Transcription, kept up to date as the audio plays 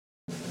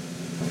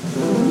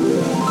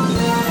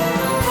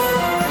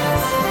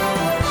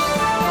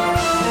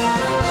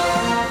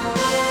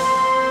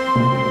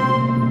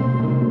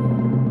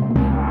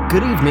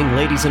Good evening,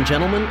 ladies and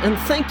gentlemen, and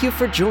thank you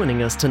for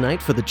joining us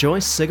tonight for the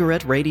Joyce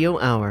Cigarette Radio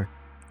Hour.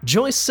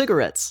 Joyce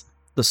Cigarettes,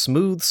 the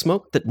smooth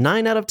smoke that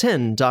 9 out of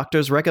 10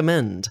 doctors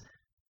recommend.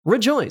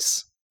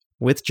 Rejoice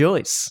with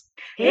Joyce.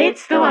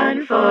 It's the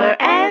one for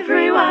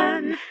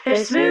everyone.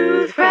 They're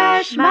smooth,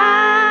 fresh,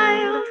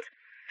 mild.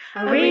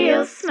 A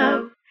real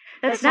smoke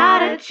that's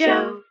not a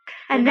joke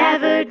and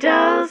never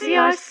dulls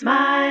your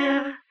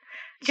smile.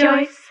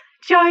 Joyce,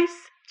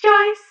 Joyce,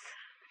 Joyce.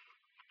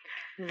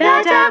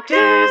 The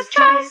doctor's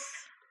choice.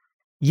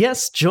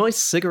 Yes,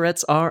 Joyce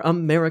cigarettes are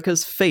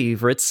America's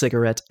favorite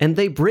cigarette, and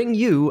they bring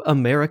you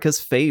America's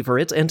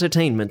favorite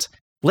entertainment.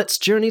 Let's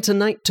journey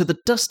tonight to the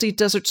dusty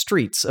desert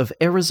streets of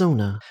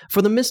Arizona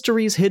for the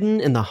mysteries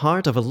hidden in the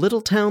heart of a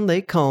little town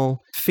they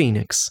call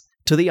Phoenix,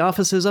 to the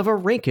offices of a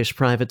rakish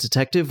private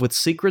detective with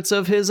secrets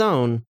of his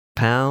own,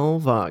 Pal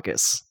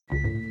Vargas.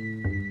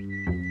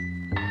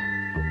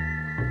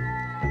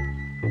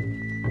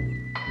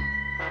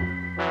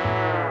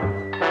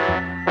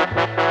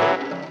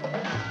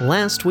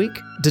 Last week,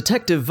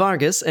 Detective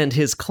Vargas and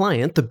his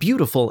client, the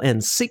beautiful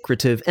and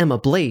secretive Emma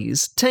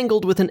Blaze,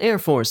 tangled with an Air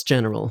Force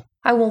general.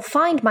 I will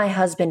find my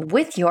husband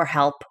with your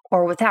help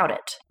or without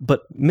it.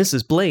 But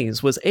Mrs.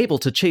 Blaze was able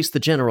to chase the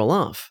general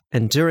off,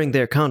 and during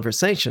their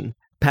conversation,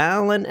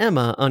 Pal and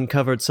Emma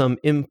uncovered some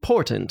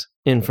important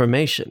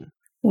information.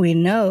 We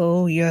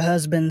know your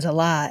husband's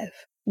alive.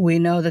 We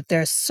know that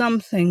there's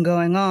something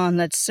going on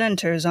that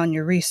centers on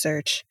your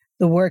research.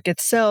 The work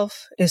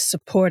itself is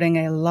supporting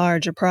a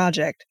larger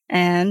project.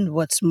 And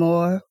what's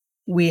more,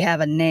 we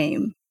have a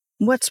name.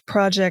 What's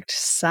Project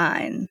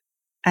Sign?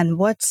 And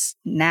what's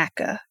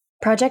NACA?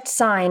 Project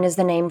Sign is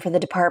the name for the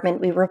department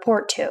we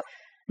report to.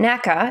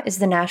 NACA is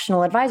the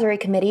National Advisory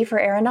Committee for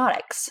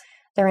Aeronautics.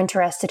 They're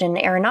interested in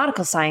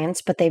aeronautical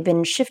science, but they've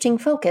been shifting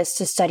focus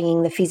to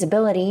studying the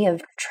feasibility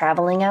of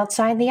traveling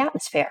outside the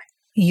atmosphere.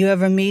 You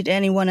ever meet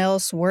anyone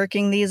else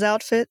working these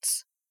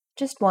outfits?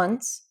 Just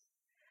once.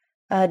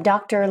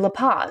 Dr. La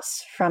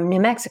Paz from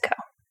New Mexico.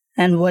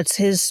 And what's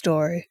his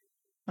story?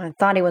 I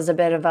thought he was a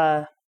bit of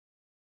a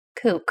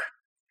kook.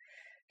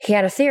 He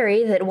had a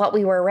theory that what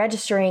we were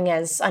registering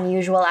as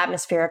unusual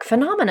atmospheric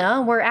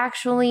phenomena were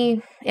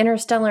actually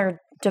interstellar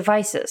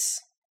devices.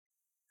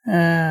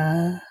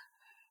 All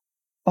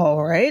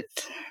right.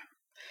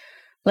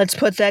 Let's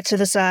put that to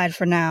the side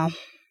for now.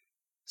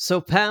 So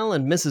Pal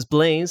and Mrs.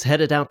 Blaze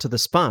headed out to the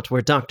spot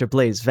where Dr.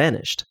 Blaze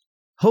vanished,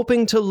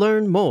 hoping to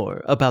learn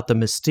more about the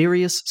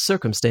mysterious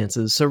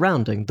circumstances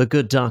surrounding the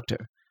good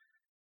doctor.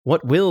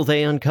 What will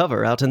they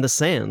uncover out in the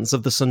sands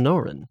of the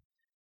Sonoran?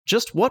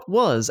 Just what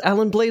was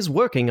Alan Blaze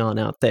working on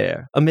out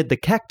there amid the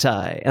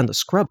cacti and the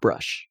scrub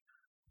brush?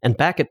 And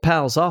back at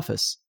Pal's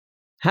office,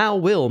 how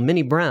will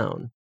Minnie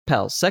Brown,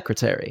 Pal's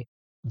secretary,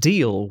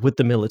 deal with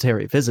the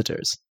military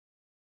visitors?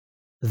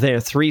 Their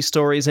 3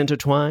 stories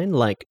intertwine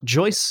like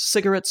Joyce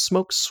cigarette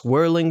smoke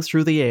swirling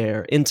through the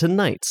air in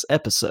tonight's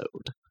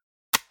episode.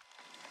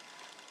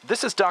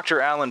 This is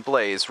Dr. Alan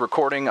Blaze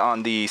recording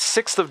on the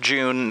 6th of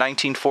June,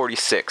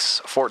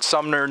 1946, Fort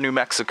Sumner, New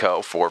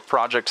Mexico, for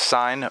Project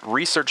Sign,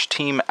 Research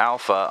Team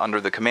Alpha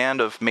under the command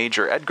of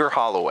Major Edgar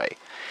Holloway.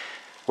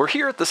 We're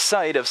here at the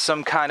site of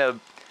some kind of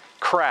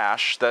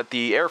crash that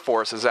the Air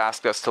Force has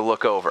asked us to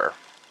look over.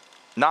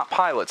 Not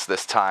pilots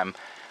this time.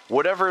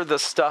 Whatever the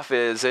stuff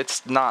is,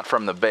 it's not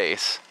from the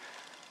base.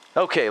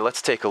 Okay,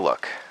 let's take a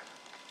look.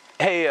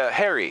 Hey,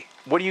 Harry,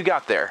 what do you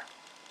got there?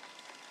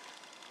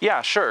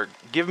 Yeah, sure.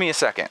 Give me a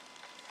second.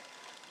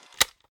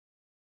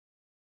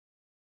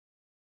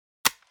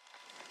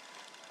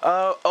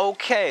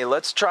 Okay,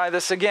 let's try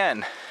this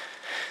again.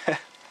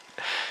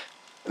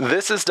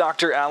 This is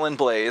Dr. Alan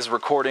Blaze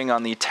recording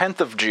on the 10th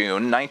of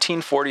June,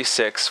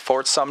 1946,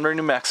 Fort Sumner,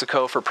 New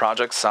Mexico for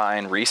Project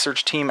Sign,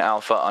 Research Team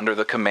Alpha under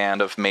the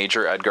command of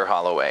Major Edgar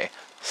Holloway.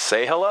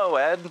 Say hello,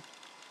 Ed.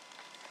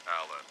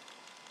 Alan.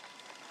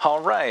 All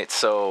right,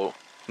 so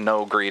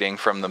no greeting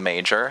from the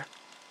Major.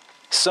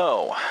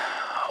 So,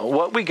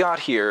 what we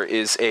got here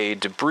is a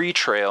debris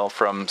trail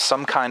from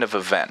some kind of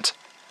event.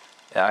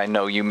 I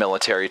know you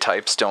military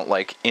types don't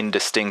like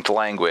indistinct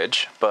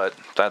language, but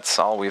that's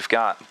all we've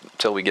got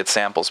till we get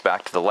samples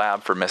back to the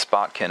lab for Miss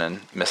Botkin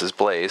and Mrs.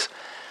 Blaze.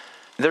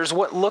 There's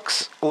what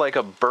looks like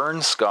a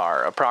burn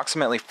scar,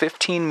 approximately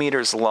 15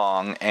 meters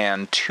long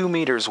and 2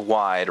 meters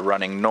wide,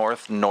 running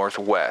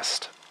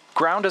north-northwest.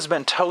 Ground has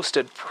been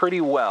toasted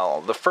pretty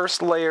well. The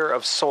first layer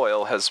of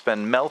soil has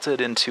been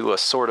melted into a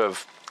sort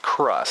of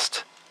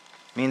crust.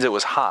 Means it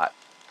was hot.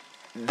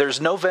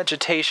 There's no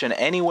vegetation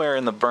anywhere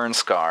in the burn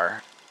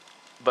scar,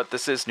 but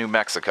this is New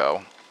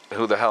Mexico.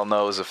 Who the hell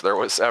knows if there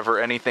was ever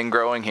anything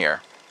growing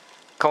here?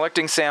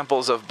 Collecting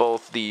samples of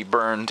both the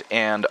burned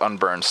and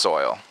unburned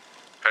soil.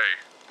 Hey,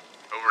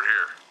 over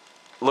here.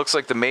 Looks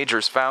like the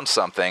Major's found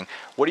something.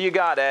 What do you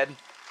got, Ed?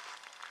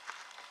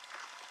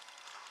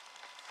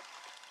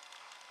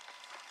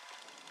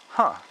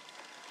 Huh.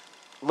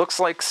 Looks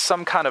like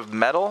some kind of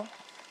metal.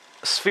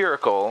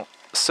 Spherical,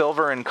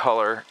 silver in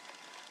color.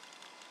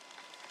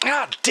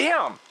 God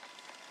damn!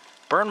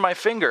 Burned my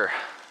finger.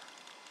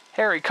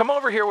 Harry, come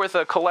over here with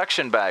a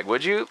collection bag,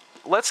 would you?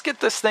 let's get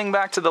this thing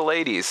back to the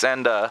ladies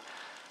and,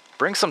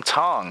 bring some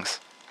tongs.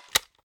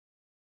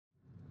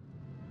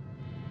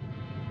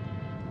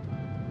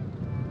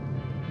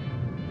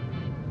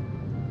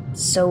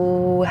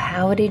 So,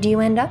 how did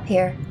you end up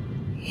here?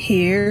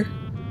 Here,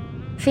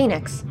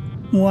 Phoenix.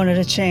 wanted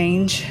a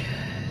change.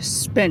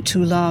 Spent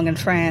too long in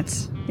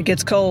France. It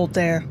gets cold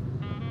there.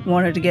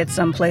 Wanted to get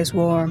someplace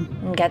warm.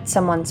 And get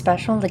someone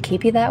special to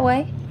keep you that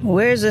way?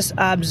 Where's this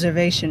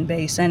observation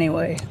base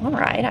anyway?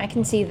 Alright, I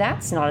can see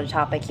that's not a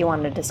topic you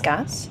want to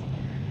discuss.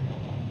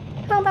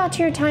 How about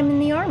your time in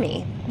the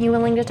army? You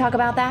willing to talk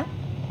about that?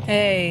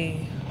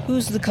 Hey,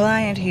 who's the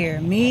client here,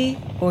 me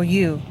or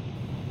you?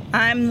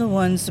 I'm the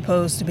one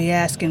supposed to be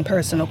asking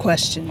personal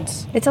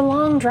questions. It's a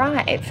long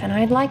drive, and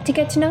I'd like to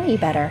get to know you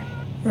better.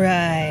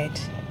 Right.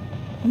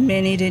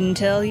 Minnie didn't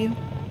tell you?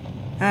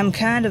 I'm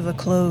kind of a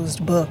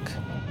closed book.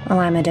 Well,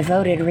 I'm a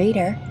devoted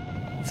reader.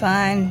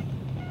 Fine.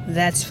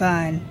 That's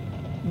fine.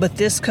 But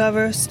this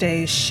cover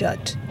stays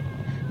shut.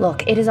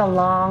 Look, it is a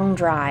long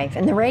drive,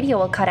 and the radio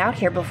will cut out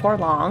here before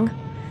long.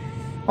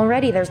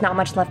 Already there's not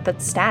much left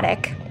but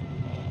static.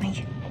 I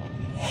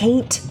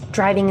hate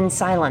driving in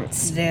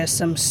silence. There's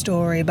some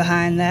story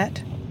behind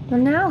that. Well,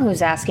 now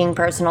who's asking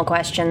personal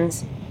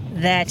questions?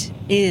 That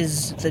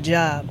is the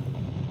job.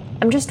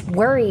 I'm just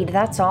worried,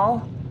 that's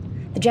all.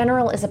 The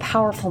General is a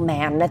powerful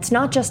man, and it's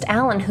not just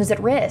Alan who's at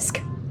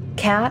risk.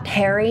 Kat,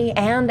 Harry,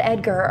 and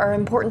Edgar are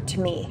important to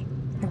me.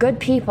 They're good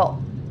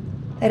people.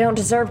 They don't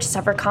deserve to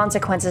suffer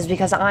consequences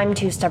because I'm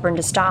too stubborn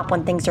to stop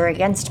when things are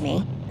against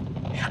me.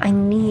 I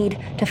need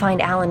to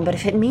find Alan, but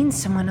if it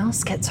means someone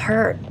else gets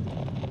hurt.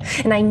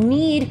 And I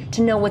need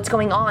to know what's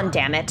going on,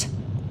 damn it.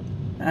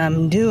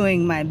 I'm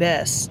doing my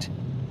best.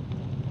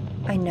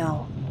 I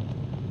know.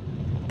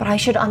 But I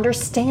should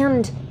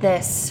understand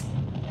this.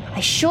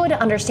 I should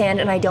understand,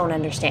 and I don't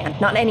understand.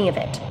 Not any of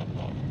it.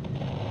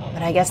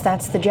 But I guess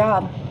that's the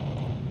job.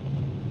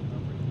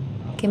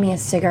 Give me a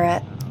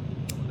cigarette.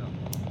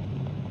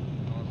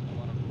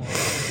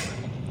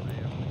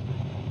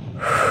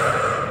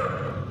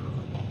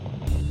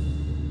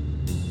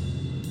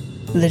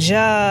 The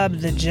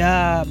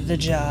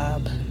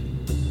job.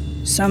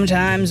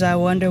 Sometimes I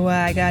wonder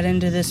why I got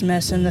into this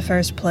mess in the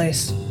first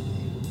place.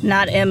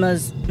 Not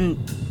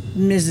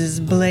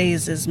Mrs.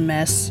 Blaze's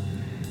mess.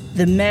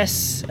 The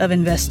mess of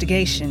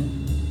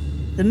investigation.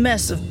 The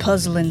mess of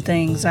puzzling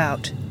things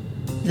out.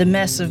 The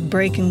mess of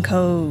breaking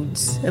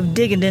codes, of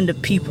digging into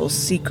people's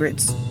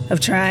secrets,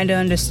 of trying to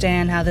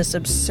understand how this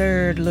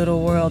absurd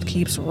little world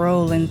keeps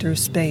rolling through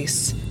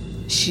space.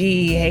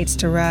 She hates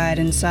to ride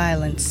in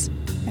silence,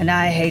 and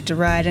I hate to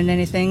ride in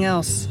anything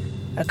else.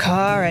 A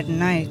car at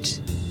night,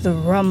 the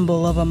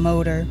rumble of a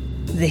motor,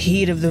 the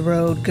heat of the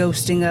road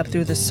ghosting up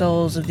through the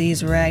soles of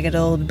these ragged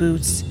old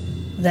boots.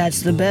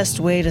 That's the best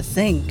way to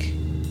think.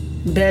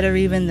 Better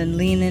even than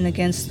leaning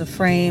against the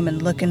frame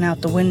and looking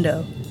out the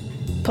window.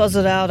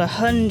 Puzzled out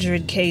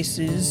 100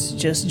 cases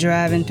just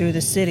driving through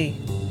the city.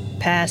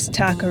 Past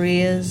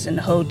taquerias and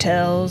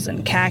hotels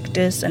and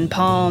cactus and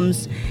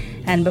palms.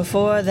 And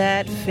before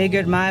that,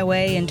 figured my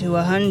way into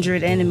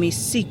 100 enemy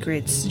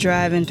secrets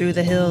driving through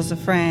the hills of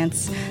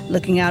France,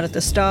 looking out at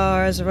the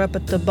stars or up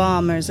at the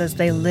bombers as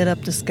they lit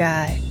up the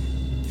sky.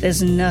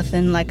 There's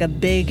nothing like a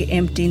big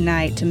empty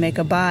night to make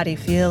a body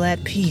feel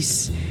at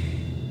peace.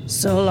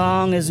 So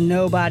long as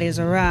nobody's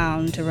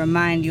around to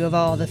remind you of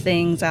all the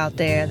things out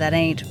there that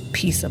ain't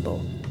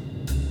peaceable.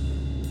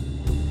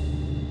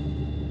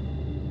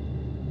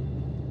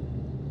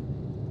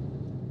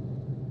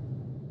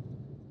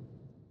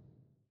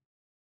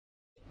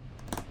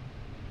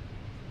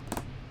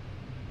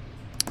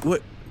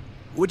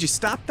 Would you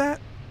stop that?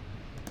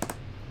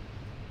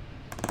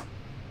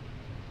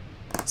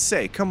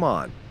 Say, come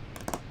on.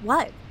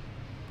 What?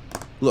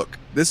 Look,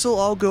 this'll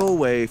all go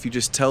away if you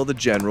just tell the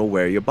General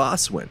where your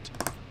boss went.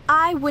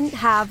 I wouldn't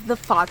have the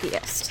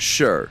foggiest.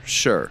 Sure.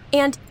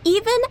 And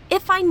even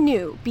if I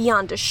knew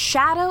beyond a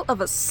shadow of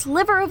a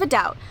sliver of a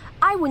doubt,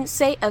 I wouldn't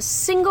say a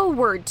single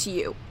word to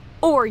you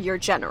or your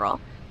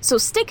General. So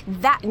stick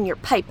that in your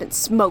pipe and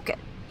smoke it.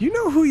 You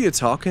know who you're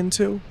talking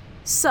to?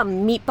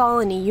 Some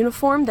meatball in a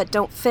uniform that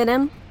don't fit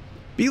him?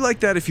 Be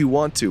like that if you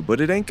want to, but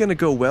it ain't gonna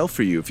go well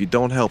for you if you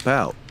don't help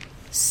out.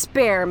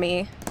 Spare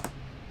me.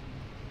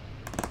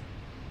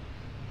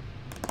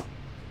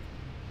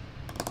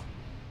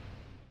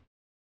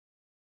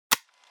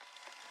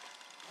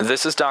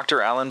 This is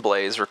Dr. Alan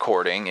Blaze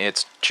recording.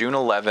 It's June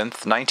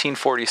 11th,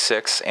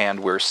 1946,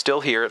 and we're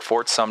still here at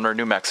Fort Sumner,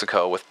 New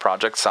Mexico with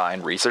Project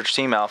Sign Research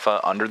Team Alpha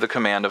under the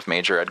command of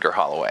Major Edgar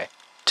Holloway.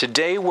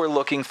 Today we're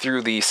looking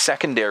through the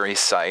secondary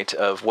site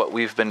of what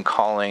we've been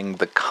calling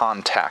the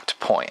contact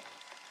point.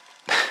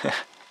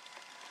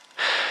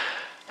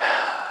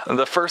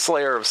 The first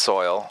layer of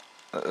soil,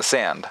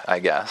 sand, I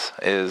guess,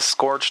 is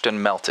scorched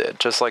and melted,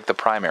 just like the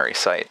primary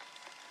site.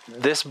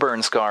 This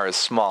burn scar is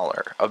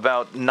smaller,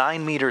 about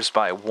 9 meters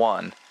by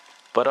 1,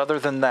 but other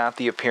than that,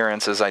 the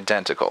appearance is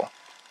identical.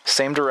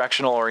 Same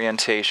directional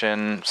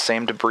orientation,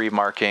 same debris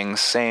markings,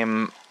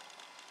 same...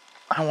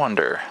 I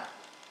wonder...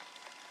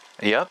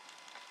 Yep.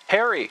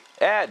 Harry!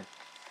 Ed!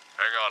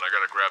 Hang on, I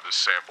gotta grab this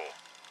sample?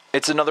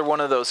 It's another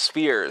one of those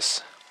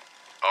spheres.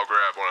 I'll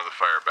grab one of the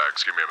fire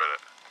bags. Give me a minute.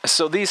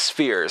 So these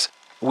spheres,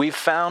 we've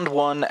found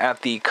one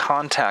at the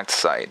contact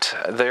site.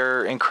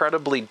 They're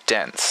incredibly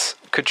dense.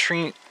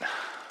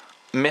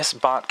 Miss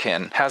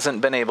Botkin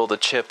hasn't been able to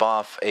chip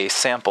off a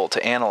sample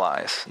to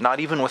analyze, not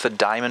even with a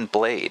diamond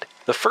blade.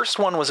 The first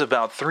one was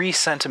about 3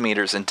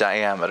 centimeters in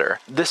diameter,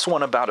 this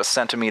one about 1.5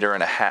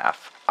 centimeters.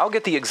 I'll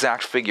get the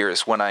exact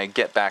figures when I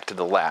get back to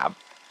the lab.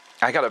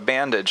 I got a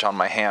bandage on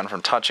my hand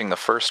from touching the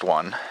first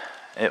one.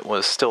 It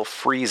was still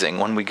freezing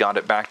when we got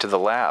it back to the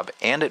lab,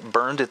 and it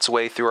burned its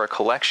way through our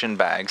collection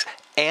bags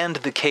and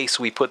the case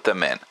we put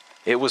them in.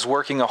 It was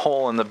working a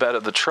hole in the bed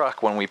of the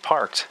truck when we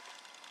parked.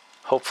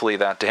 Hopefully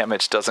that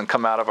damage doesn't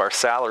come out of our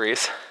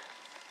salaries.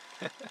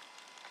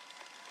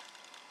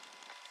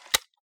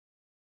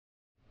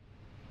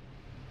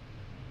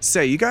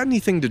 Say, you got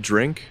anything to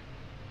drink?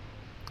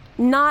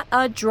 Not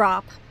a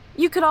drop.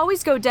 You could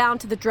always go down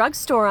to the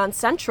drugstore on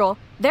Central.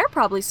 They're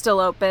probably still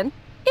open.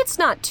 It's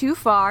not too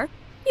far.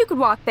 You could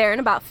walk there in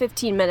about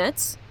 15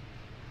 minutes.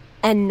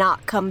 And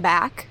not come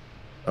back.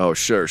 Oh,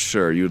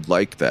 sure, you'd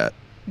like that.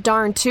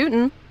 Darn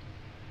tootin'.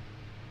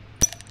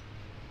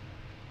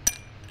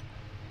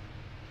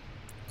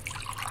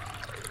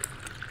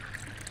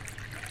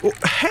 Oh,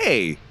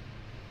 hey!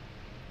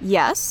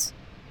 Yes?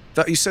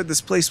 Thought you said this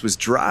place was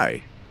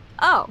dry.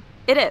 Oh,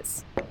 it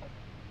is.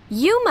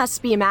 You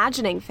must be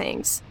imagining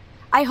things.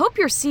 I hope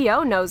your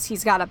CO knows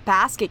he's got a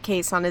basket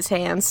case on his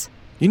hands.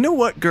 You know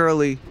what,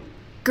 girlie?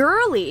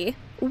 Girlie?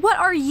 What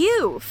are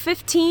you,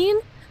 15?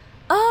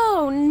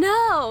 Oh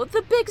no,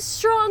 the big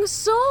strong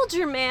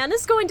soldier man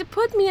is going to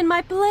put me in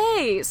my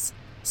place.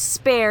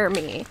 Spare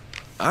me.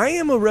 I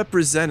am a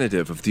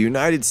representative of the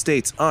United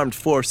States Armed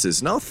Forces,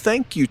 and I'll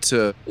thank you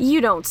to...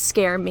 You don't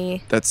scare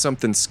me. That's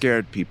something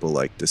scared people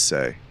like to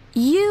say.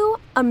 You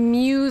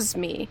amuse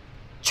me.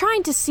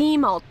 Trying to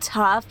seem all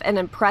tough and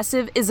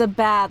impressive is a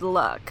bad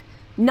look.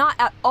 Not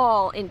at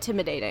all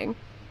intimidating.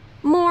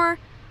 More,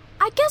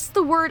 I guess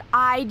the word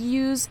I'd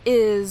use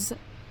is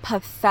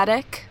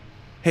pathetic.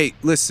 Hey,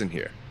 listen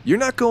here. You're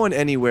not going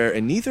anywhere,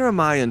 and neither am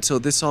I until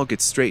this all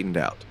gets straightened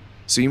out.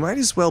 So you might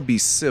as well be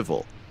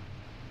civil.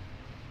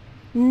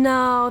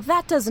 No,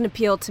 that doesn't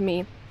appeal to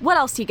me. What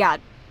else you got?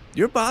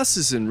 Your boss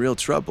is in real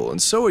trouble,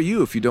 and so are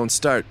you if you don't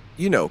start,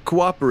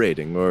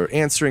 cooperating or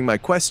answering my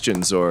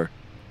questions or...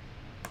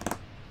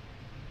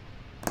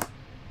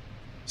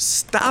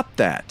 Stop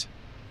that!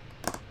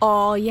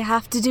 All you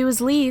have to do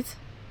is leave.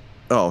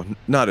 Oh,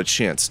 not a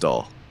chance,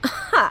 doll.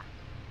 Ha!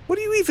 What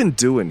are you even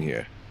doing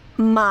here?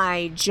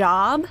 My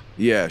job?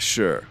 Yeah,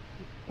 sure.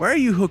 Why are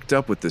you hooked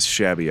up with this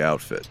shabby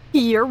outfit?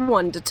 You're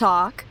one to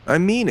talk. I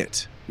mean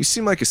it. You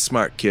seem like a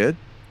smart kid.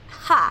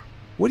 Ha!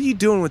 What are you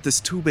doing with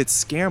this 2-bit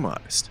scam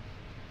artist?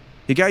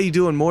 He got you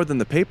doing more than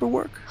the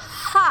paperwork?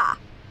 Ha!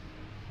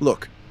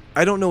 Look,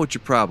 I don't know what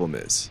your problem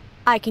is.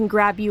 I can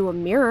grab you a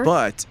mirror.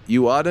 But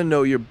you ought to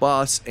know your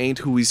boss ain't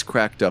who he's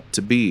cracked up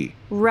to be.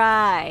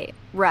 Right.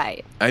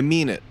 I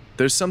mean it.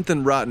 There's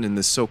something rotten in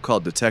this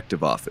so-called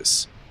detective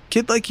office.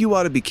 Kid like you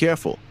ought to be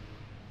careful.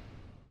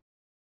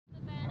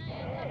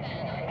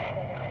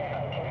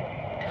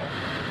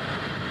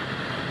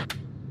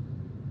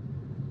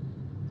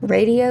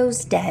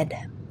 Radio's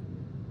dead.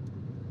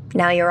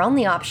 Now your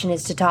only option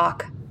is to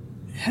talk.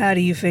 How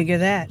do you figure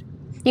that?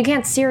 You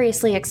can't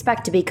seriously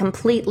expect to be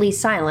completely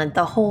silent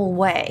the whole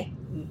way.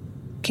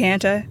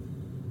 Can't I?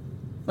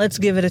 Let's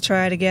give it a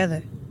try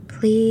together.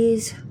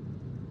 Please?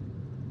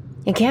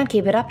 You can't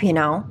keep it up,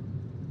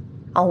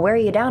 I'll wear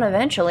you down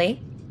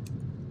eventually.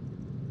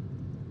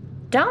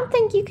 Don't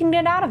think you can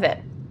get out of it.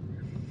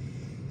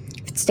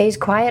 If it stays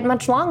quiet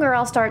much longer,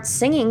 I'll start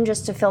singing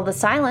just to fill the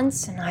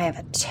silence, and I have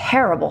a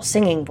terrible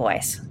singing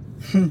voice.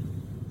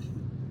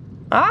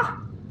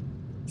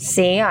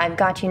 See, I've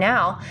got you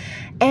now.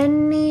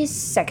 Any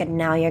second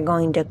now, you're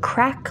going to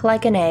crack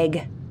like an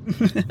egg.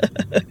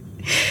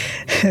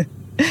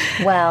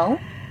 Well?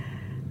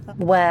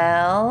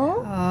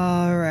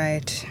 All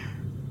right.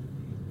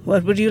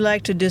 What would you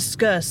like to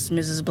discuss,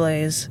 Mrs.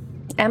 Blaze?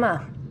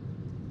 Emma,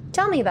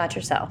 tell me about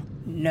yourself.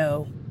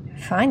 No.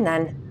 Fine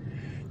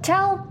then.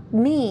 Tell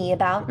me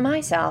about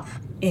myself.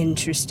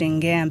 Interesting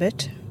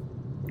gambit.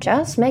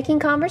 Just making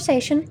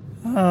conversation.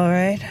 All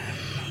right.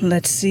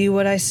 Let's see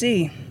what I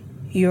see.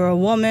 You're a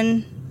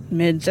woman,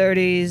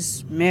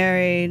 mid-30s,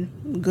 married,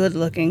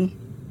 good-looking.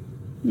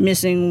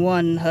 Missing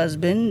one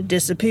husband,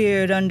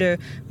 disappeared under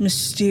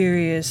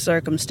mysterious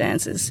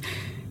circumstances.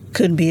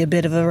 Could be a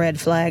bit of a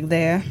red flag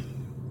there.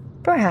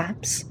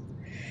 Perhaps.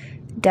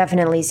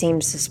 Definitely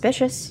seems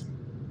suspicious.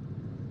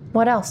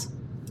 What else?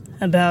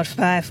 About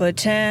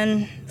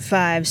 5'10",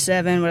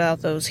 5'7"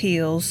 without those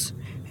heels.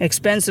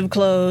 Expensive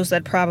clothes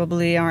that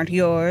probably aren't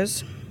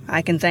yours.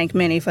 I can thank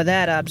many for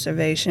that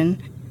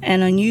observation.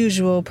 An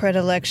unusual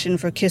predilection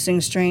for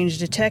kissing strange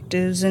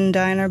detectives in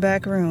diner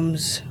back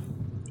rooms.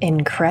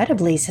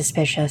 Incredibly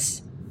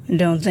suspicious.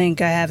 Don't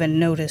think I haven't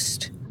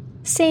noticed.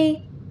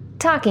 See,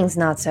 talking's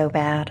not so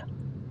bad.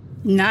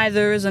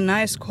 Neither is a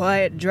nice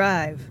quiet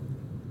drive.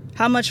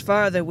 How much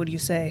farther would you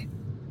say?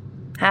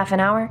 Half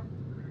an hour?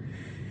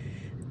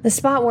 The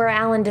spot where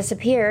Alan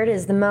disappeared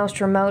is the most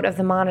remote of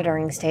the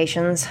monitoring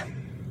stations.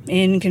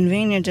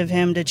 Inconvenient of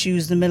him to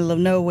choose the middle of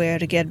nowhere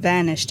to get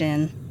vanished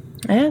in.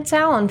 That's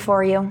Alan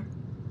for you.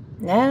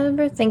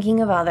 Never thinking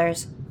of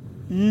others.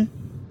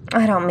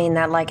 I don't mean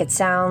that like it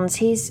sounds.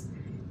 He's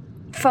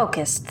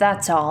focused,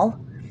 that's all.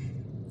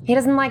 He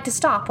doesn't like to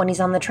stop when he's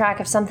on the track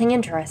of something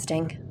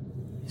interesting.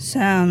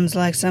 Sounds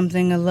like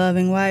something a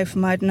loving wife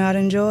might not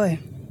enjoy.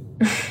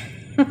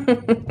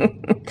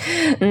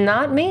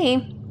 Not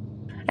me.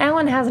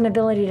 Alan has an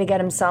ability to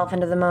get himself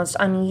into the most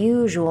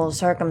unusual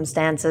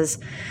circumstances.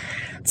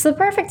 It's the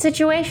perfect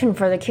situation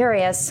for the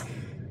curious.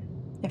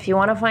 If you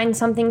want to find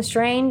something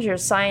strange or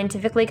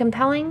scientifically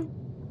compelling,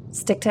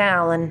 stick to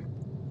Alan.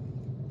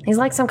 He's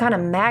like some kind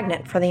of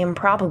magnet for the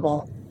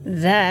improbable.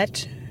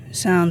 That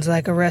sounds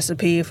like a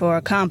recipe for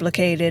a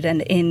complicated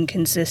and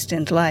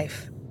inconsistent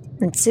life.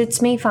 It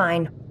suits me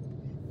fine.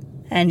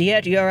 And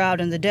yet you're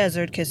out in the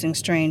desert kissing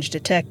strange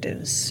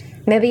detectives.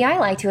 Maybe I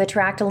like to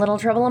attract a little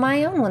trouble of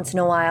my own once in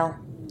a while.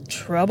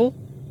 Trouble?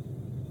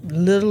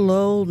 Little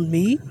old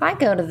me? I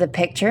go to the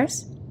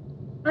pictures.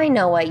 I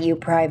know what you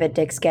private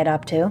dicks get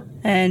up to.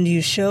 And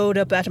you showed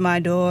up at my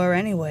door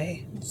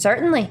anyway.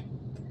 Certainly.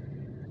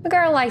 A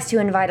girl likes to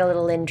invite a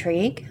little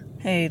intrigue.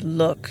 Hey,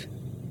 look.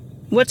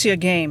 What's your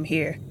game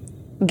here?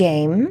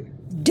 Game?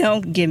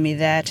 Don't give me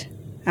that.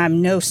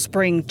 I'm no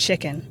spring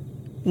chicken.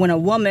 When a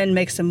woman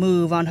makes a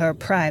move on her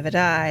private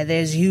eye,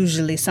 there's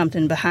usually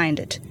something behind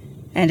it.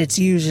 And it's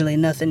usually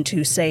nothing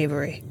too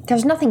savory.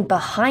 There's nothing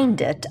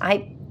behind it.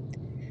 I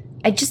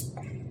just...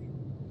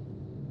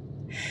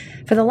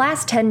 For the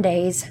last 10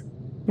 days,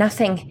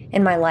 nothing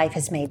in my life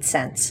has made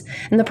sense.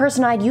 And the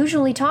person I'd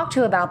usually talk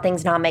to about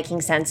things not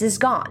making sense is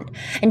gone.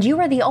 And you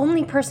are the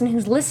only person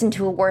who's listened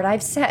to a word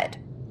I've said.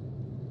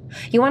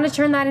 You want to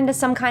turn that into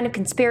some kind of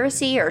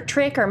conspiracy or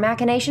trick or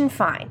machination?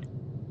 Fine.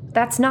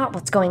 That's not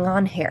what's going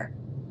on here.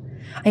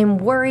 I am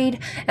worried,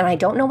 and I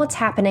don't know what's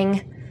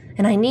happening,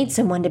 and I need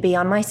someone to be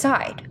on my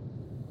side.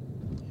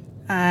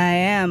 I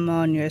am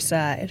on your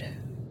side.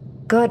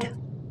 Good.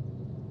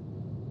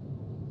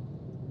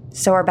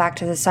 So we're back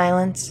to the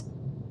silence?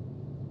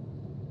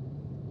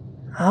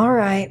 All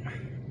right.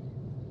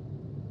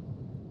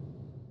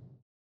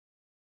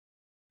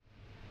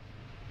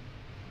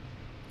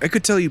 I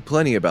could tell you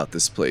plenty about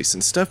this place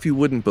and stuff you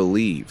wouldn't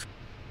believe.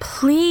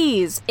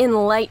 Please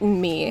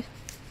enlighten me.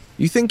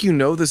 You think you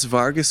know this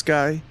Vargas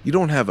guy? You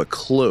don't have a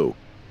clue.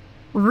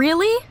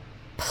 Really?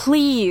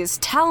 Please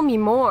tell me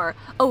more,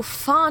 O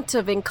font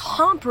of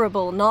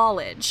incomparable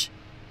knowledge.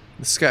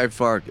 This guy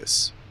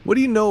Vargas. What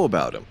do you know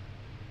about him?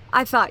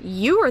 I thought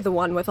you were the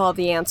one with all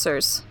the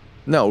answers.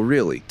 No,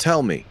 really,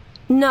 tell me.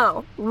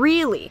 No,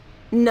 really,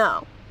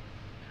 no.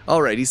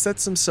 Alright, he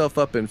sets himself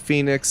up in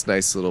Phoenix,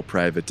 nice little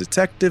private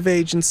detective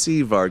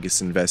agency,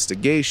 Vargas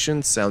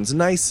Investigation, sounds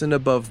nice and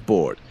above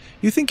board.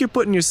 You think you're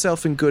putting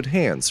yourself in good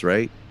hands,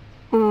 right?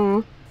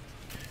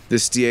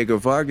 This Diego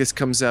Vargas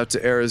comes out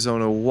to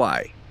Arizona,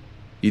 why?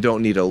 You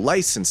don't need a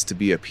license to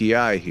be a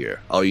PI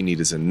here. All you need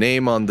is a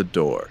name on the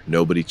door.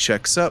 Nobody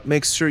checks up,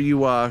 makes sure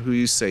you are who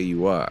you say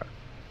you are.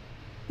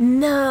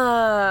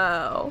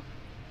 No.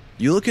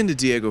 You look into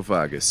Diego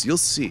Vargas, you'll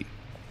see.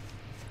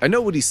 I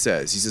know what he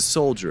says. He's a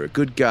soldier, a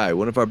good guy,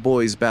 one of our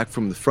boys back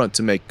from the front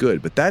to make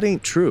good, but that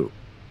ain't true.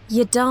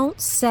 You don't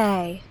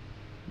say.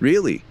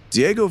 Really?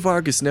 Diego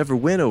Vargas never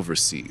went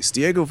overseas.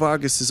 Diego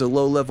Vargas is a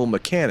low-level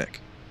mechanic.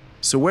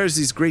 So where's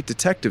these great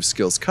detective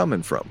skills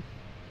coming from?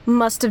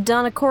 Must have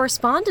done a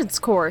correspondence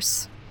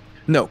course.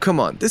 No, come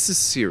on, this is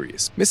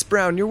serious. Miss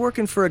Brown, you're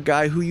working for a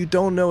guy who you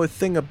don't know a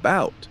thing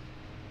about.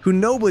 Who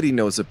nobody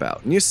knows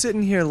about, and you're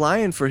sitting here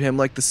lying for him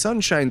like the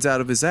sun shines out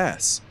of his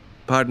ass.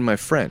 Pardon my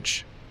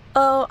French.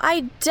 Oh,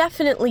 I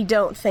definitely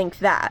don't think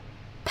that.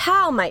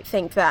 Pal might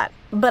think that,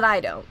 but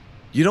I don't.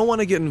 You don't want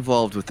to get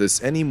involved with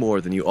this any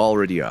more than you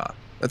already are.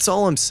 That's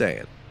all I'm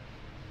saying.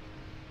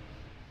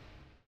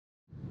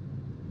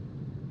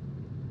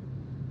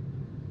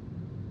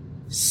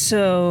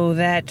 So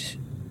that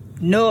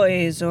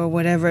noise or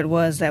whatever it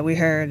was that we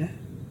heard,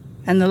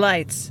 and the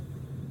lights,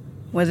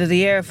 whether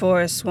the Air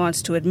Force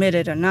wants to admit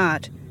it or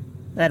not,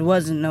 that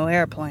wasn't no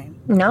airplane.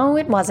 No,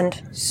 it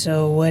wasn't.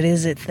 So what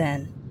is it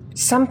then?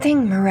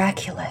 Something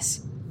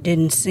miraculous.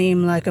 Didn't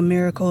seem like a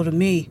miracle to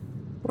me.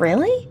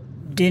 Really?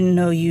 Didn't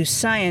know you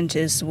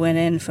scientists went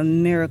in for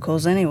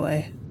miracles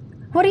anyway.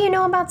 What do you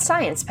know about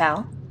science,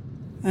 pal?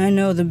 I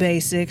know the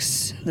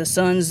basics. The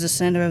sun's the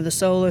center of the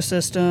solar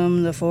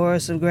system. The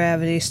force of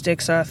gravity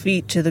sticks our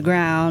feet to the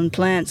ground.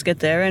 Plants get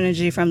their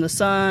energy from the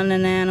sun,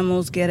 and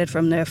animals get it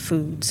from their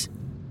foods.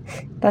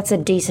 That's a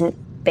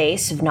decent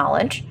base of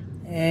knowledge.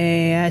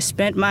 Hey, I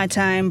spent my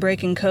time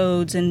breaking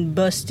codes and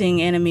busting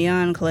enemy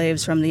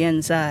enclaves from the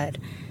inside.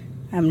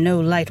 I'm no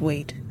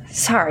lightweight.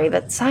 Sorry,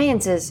 but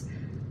science is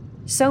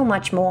so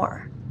much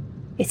more.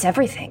 It's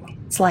everything.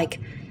 It's like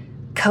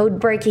code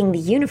breaking the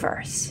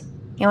universe.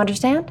 You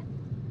understand?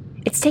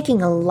 It's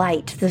taking a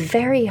light to the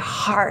very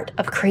heart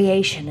of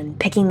creation and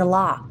picking the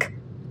lock.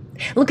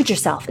 Look at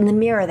yourself in the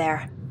mirror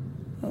there.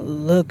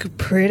 Look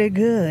pretty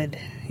good,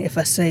 if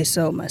I say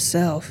so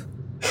myself.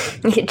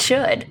 It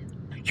should.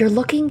 You're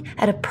looking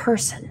at a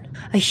person,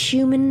 a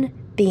human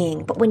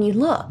being, but when you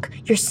look,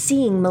 you're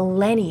seeing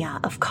millennia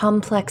of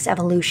complex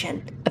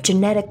evolution, of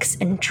genetics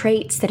and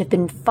traits that have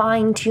been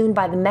fine-tuned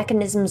by the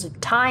mechanisms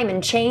of time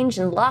and change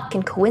and luck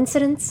and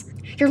coincidence.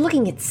 You're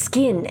looking at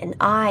skin and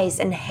eyes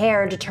and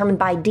hair determined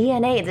by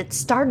DNA that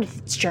started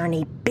its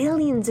journey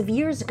billions of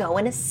years ago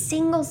in a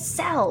single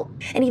cell.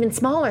 And even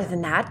smaller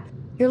than that,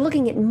 you're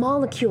looking at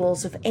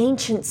molecules of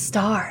ancient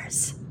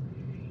stars,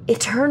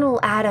 eternal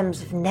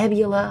atoms of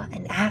nebula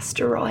and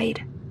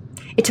asteroid.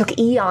 It took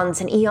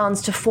eons and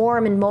eons to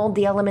form and mold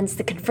the elements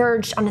that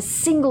converged on a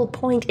single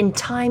point in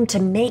time to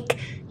make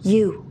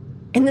you.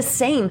 And the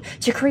same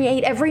to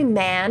create every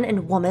man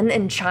and woman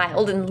and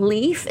child and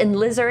leaf and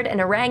lizard and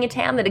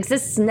orangutan that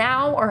exists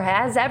now or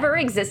has ever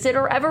existed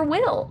or ever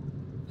will.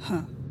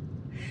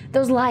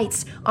 Those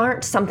lights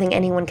aren't something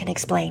anyone can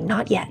explain,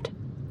 not yet.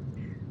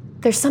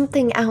 There's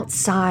something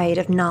outside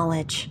of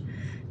knowledge.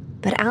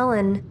 But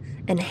Alan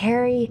and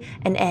Harry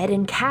and Ed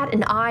and Kat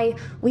and I,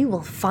 we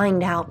will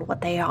find out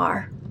what they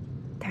are.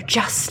 They're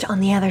just on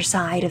the other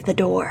side of the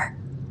door.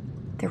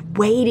 They're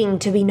waiting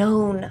to be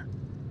known.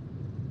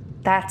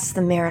 That's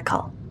the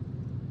miracle.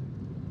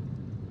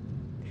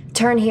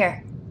 Turn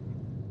here.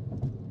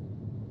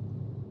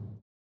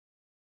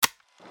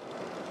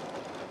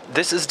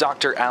 This is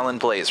Dr. Alan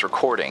Blaze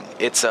recording.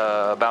 It's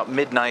about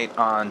midnight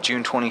on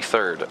June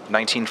 23rd,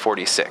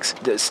 1946.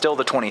 Still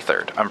the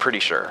 23rd, I'm pretty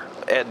sure.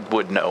 Ed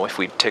would know if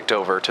we ticked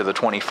over to the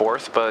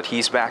 24th, but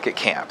he's back at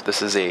camp.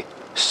 This is a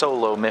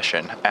solo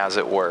mission, as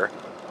it were.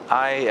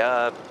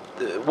 I'm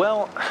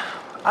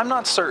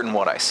not certain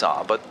what I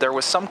saw, but there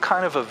was some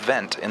kind of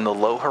event in the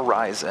low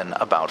horizon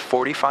about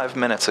 45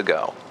 minutes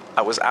ago.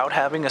 I was out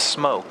having a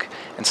smoke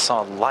and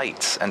saw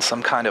lights and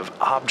some kind of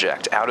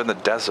object out in the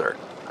desert.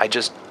 I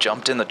just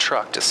jumped in the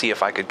truck to see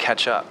if I could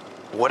catch up.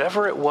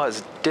 Whatever it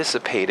was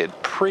dissipated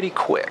pretty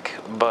quick,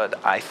 but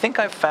I think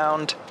I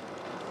found,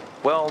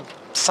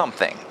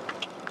 something.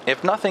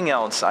 If nothing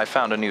else, I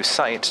found a new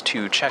site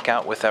to check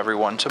out with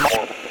everyone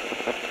tomorrow.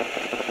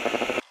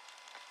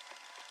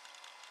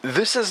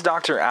 This is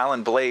Dr.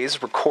 Alan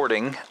Blaze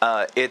recording.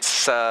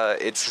 It's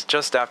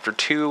just after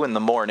 2 in the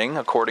morning,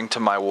 according to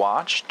my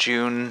watch,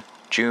 June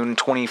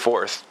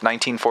 24th,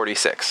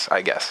 1946,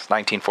 I guess.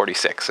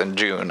 1946 in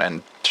June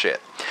and shit.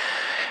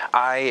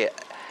 I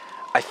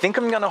think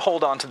I'm going to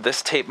hold on to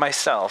this tape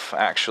myself,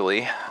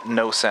 actually.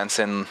 No sense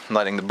in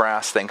letting the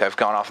brass think I've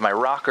gone off my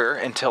rocker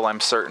until I'm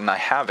certain I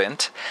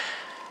haven't.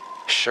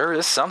 Sure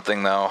is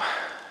something, though.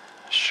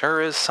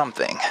 Sure is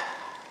something.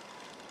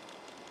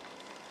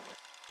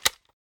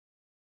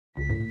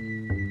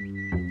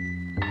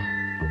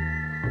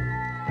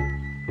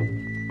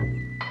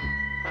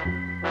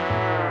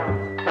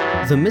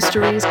 The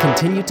mysteries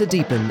continue to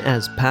deepen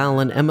as Pal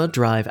and Emma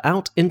drive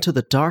out into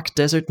the dark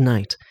desert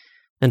night,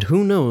 and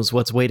who knows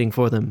what's waiting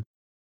for them,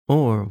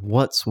 or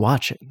what's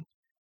watching.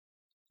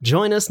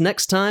 Join us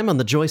next time on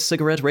the Joyce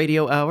Cigarette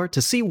Radio Hour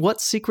to see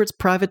what secrets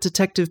Private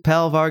Detective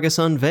Pal Vargas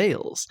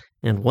unveils,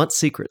 and what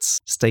secrets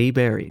stay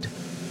buried.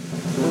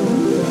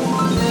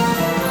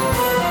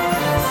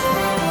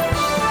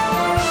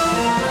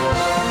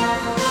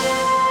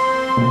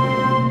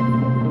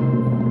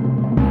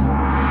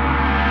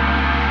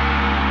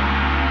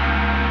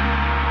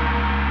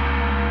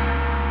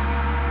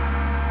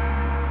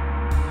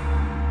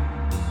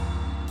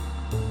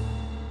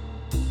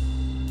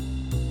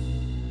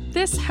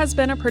 This has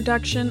been a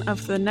production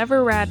of the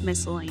Never Rad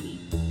Miscellany.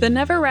 The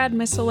Never Rad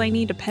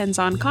Miscellany depends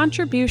on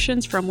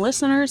contributions from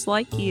listeners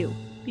like you.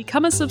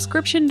 Become a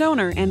subscription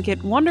donor and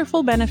get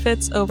wonderful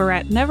benefits over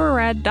at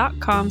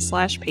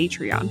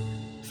neverrad.com/Patreon.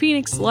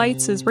 Phoenix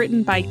Lights is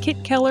written by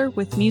Kit Keller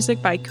with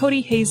music by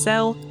Cody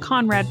Hazel,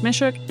 Conrad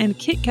Mishuk, and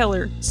Kit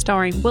Keller,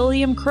 starring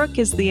William Crook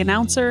as the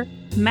announcer,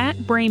 Matt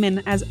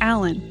Brayman as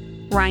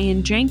Alan,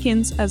 Ryan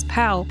Jenkins as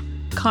Pal,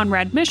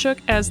 Conrad Mishuk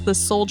as the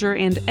Soldier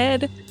and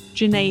Ed,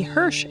 Janae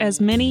Hirsch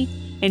as Minnie,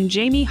 and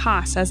Jamie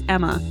Haas as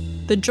Emma.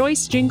 The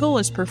Joyce jingle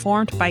is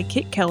performed by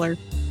Kit Keller.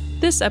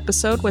 This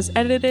episode was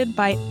edited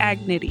by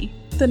Agnity.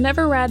 The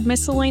Never Rad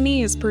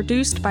Miscellany is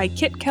produced by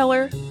Kit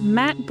Keller,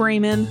 Matt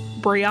Brayman,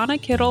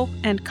 Brianna Kittle,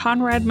 and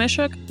Conrad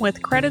Mishuk,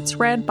 with credits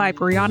read by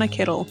Brianna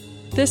Kittle.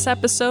 This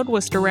episode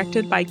was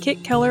directed by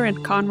Kit Keller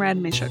and Conrad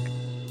Mishuk.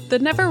 The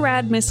Never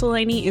Rad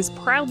Miscellany is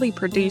proudly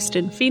produced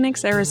in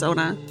Phoenix,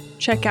 Arizona.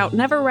 Check out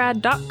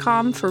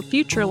neverrad.com for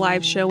future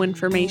live show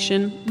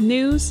information,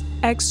 news,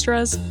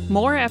 extras,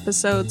 more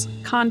episodes,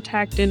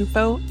 contact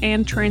info,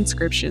 and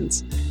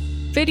transcriptions.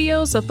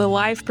 Videos of the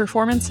live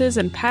performances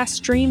and past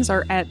streams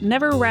are at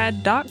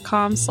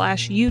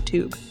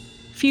neverrad.com/YouTube.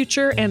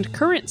 Future and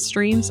current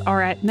streams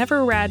are at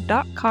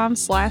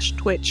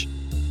neverrad.com/Twitch.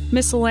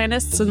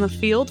 Miscellanists in the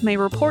field may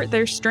report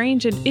their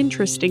strange and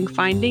interesting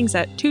findings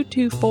at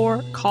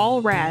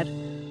 224-CALL-RAD.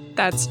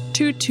 That's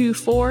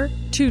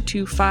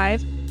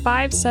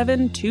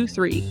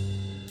 224-225-5723.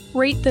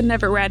 Rate the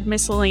Never Rad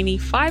Miscellany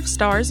 5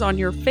 stars on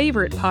your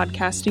favorite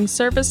podcasting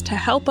service to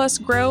help us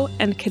grow,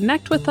 and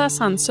connect with us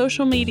on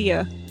social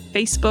media,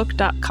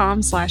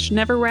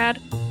 facebook.com/neverrad,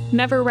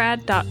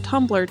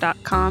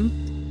 neverrad.tumblr.com,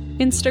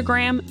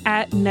 Instagram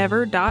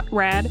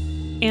 @never.rad,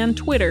 and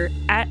Twitter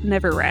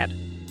 @neverrad.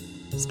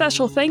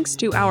 Special thanks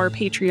to our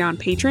Patreon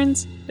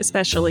patrons,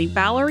 especially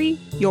Valerie,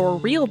 Your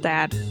Real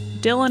Dad,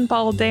 Dylan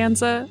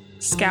Baldanza,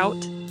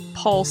 Scout,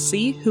 Paul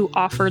C., who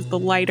offered the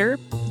lighter,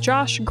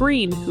 Josh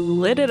Green, who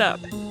lit it up,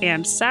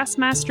 and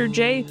Sassmaster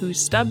J, who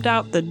stubbed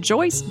out the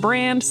Joyce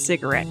brand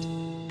cigarette.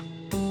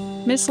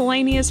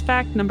 Miscellaneous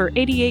fact number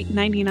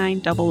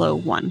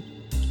 8899001.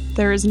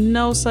 There is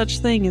no such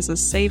thing as a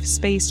safe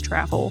space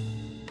travel.